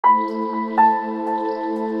Quieres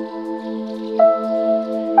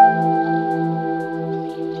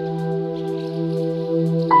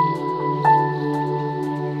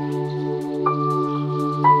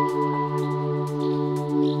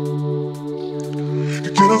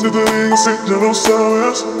que te diga si ya lo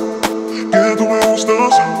sabes, que tú me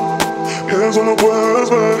gustas, que eso lo puedes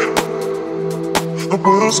ver. No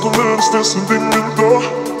puedo esconder este sentimiento,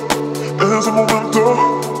 ese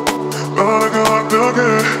momento, para quedarte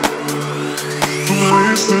aquí. Tú me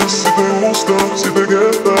dices si te gusta, si te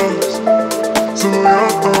quedas, solo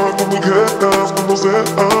llama cuando quieras, cuando sea.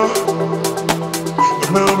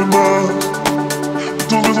 Dame más,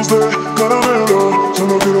 tus besos de caramelo,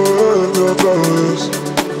 solo quiero verte otra vez.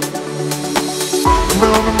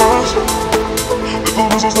 Dame más, de tus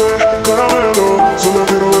besos de caramelo, solo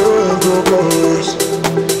quiero verte otra vez.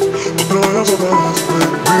 Otra vez,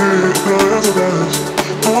 baby, otra vez,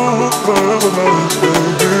 otra vez,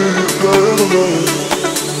 baby, otra vez.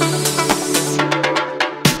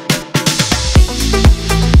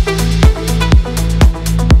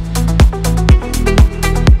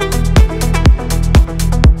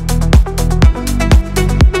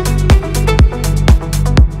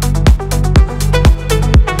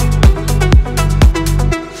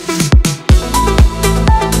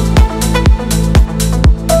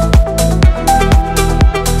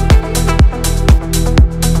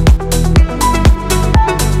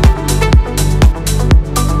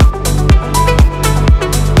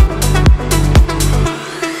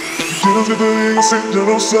 Quieres que te diga si ya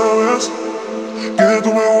lo sabes, que tú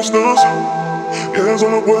me gustas, que eso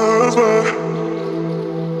lo puedes ver.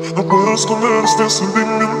 No puedo esconder este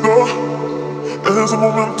sentimiento, ese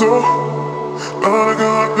momento, para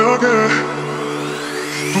quedarte aquí.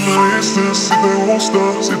 Tú me dices si te gusta,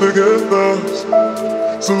 si te quedas,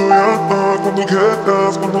 solo llama cuando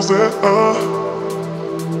quieras, cuando sea.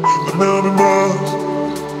 Dame más,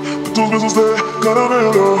 de tus besos de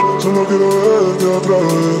caramelo, solo quiero verte otra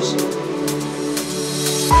vez.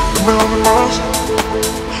 Dame más,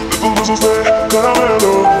 de tus besos de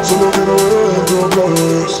caramelo, solo quiero verte otra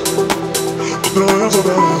vez. Otra vez,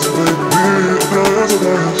 baby, otra vez,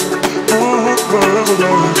 otra vez,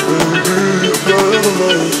 baby, otra vez, otra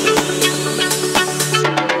vez.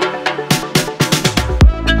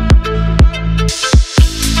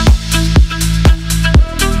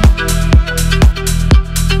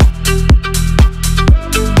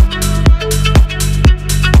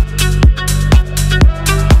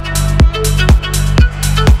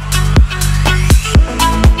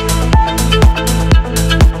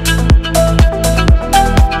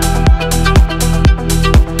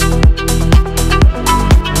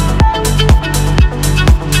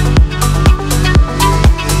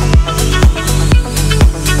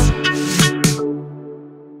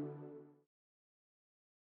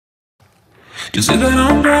 You say that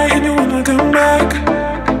I'm right and you wanna come back.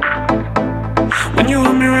 When you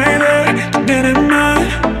want me right there, dead in mind.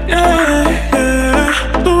 Yeah,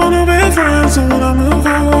 yeah. Don't wanna be friends, so wanna move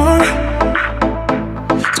forward.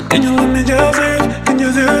 So can you let me just live? Can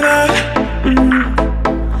you do that?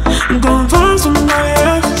 I'm gonna find somebody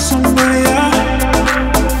else, somebody else.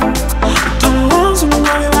 Don't want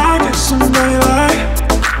somebody like you, somebody like.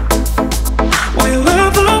 Why you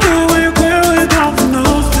love the way when you clearly don't for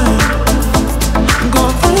nothing?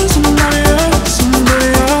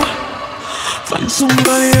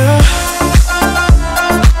 Somebody else.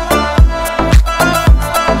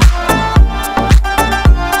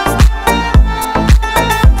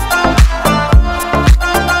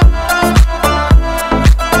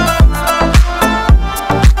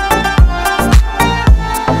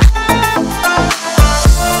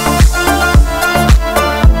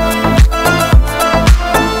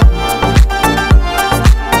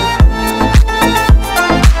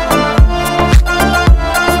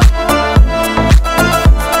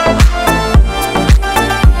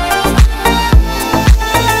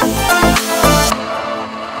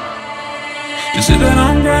 You say that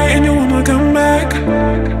I'm right and you wanna come back.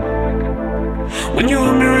 When you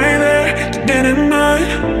want me right there, dead in mind.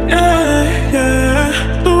 Yeah,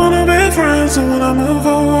 yeah. Don't wanna be friends, I wanna move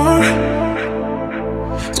forward.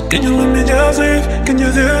 So can you let me just leave? Can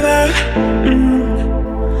you do that?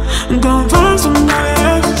 I'm gonna find somebody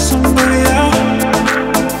else, somebody else.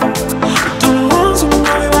 Don't want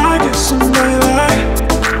somebody like you, somebody like.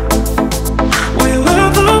 Why you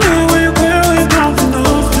love the way when you clearly don't for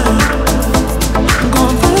nothing? I'm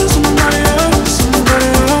gonna find somebody else, somebody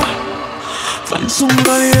else. Find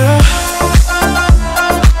somebody else.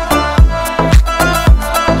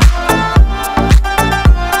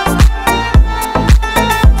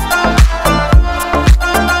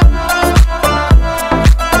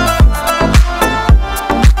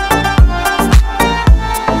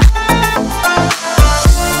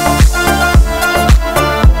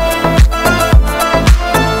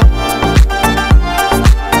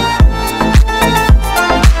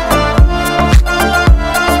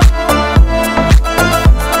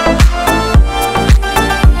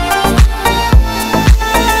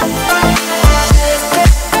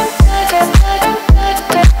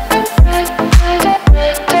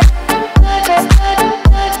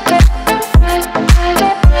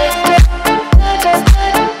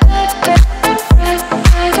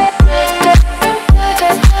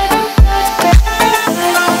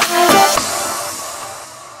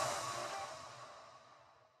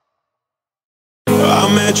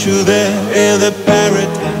 met you there in the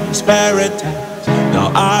paradise, paradise.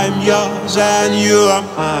 Now I'm yours and you are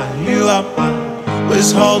mine, you are mine.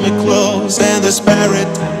 Please hold me close in this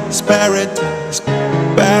paradise, paradise,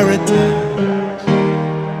 paradise.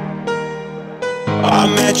 I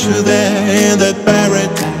met you there in the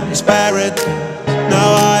paradise, paradise.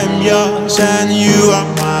 Now I'm yours and you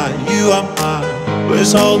are mine, you are mine.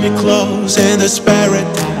 Please hold me close in this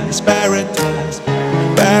paradise, paradise,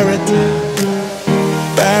 paradise,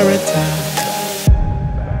 paradise.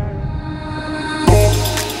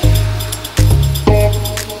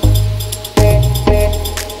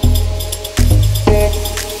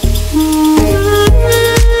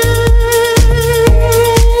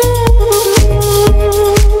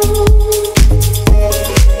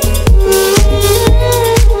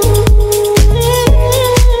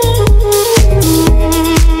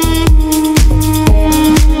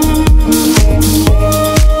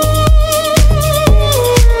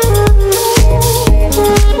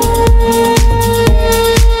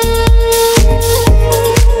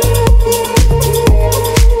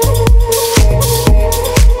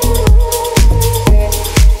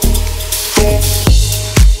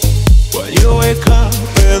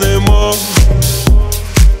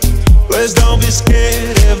 Please don't be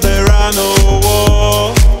scared if there are no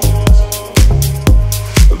walls.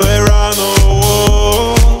 There are no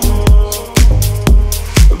walls.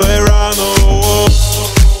 There are no walls.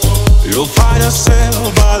 You'll find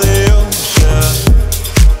yourself by the ocean,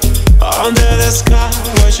 under the sky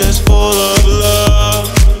which is full of love.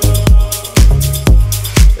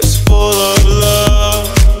 It's full of love.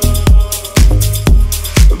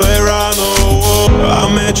 There are no walls.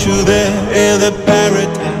 I met you there in the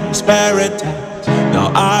paradise, paradise.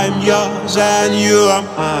 Now I'm yours and you are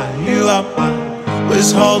mine, you are mine.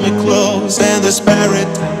 Please hold me close in this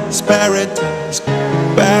paradise, paradise,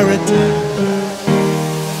 paradise.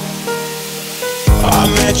 I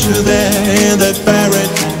met you there in the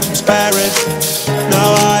paradise, paradise.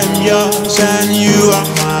 Now I'm yours and you are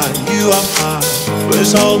mine, you are mine.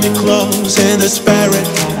 Please hold me close in this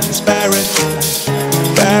paradise, paradise.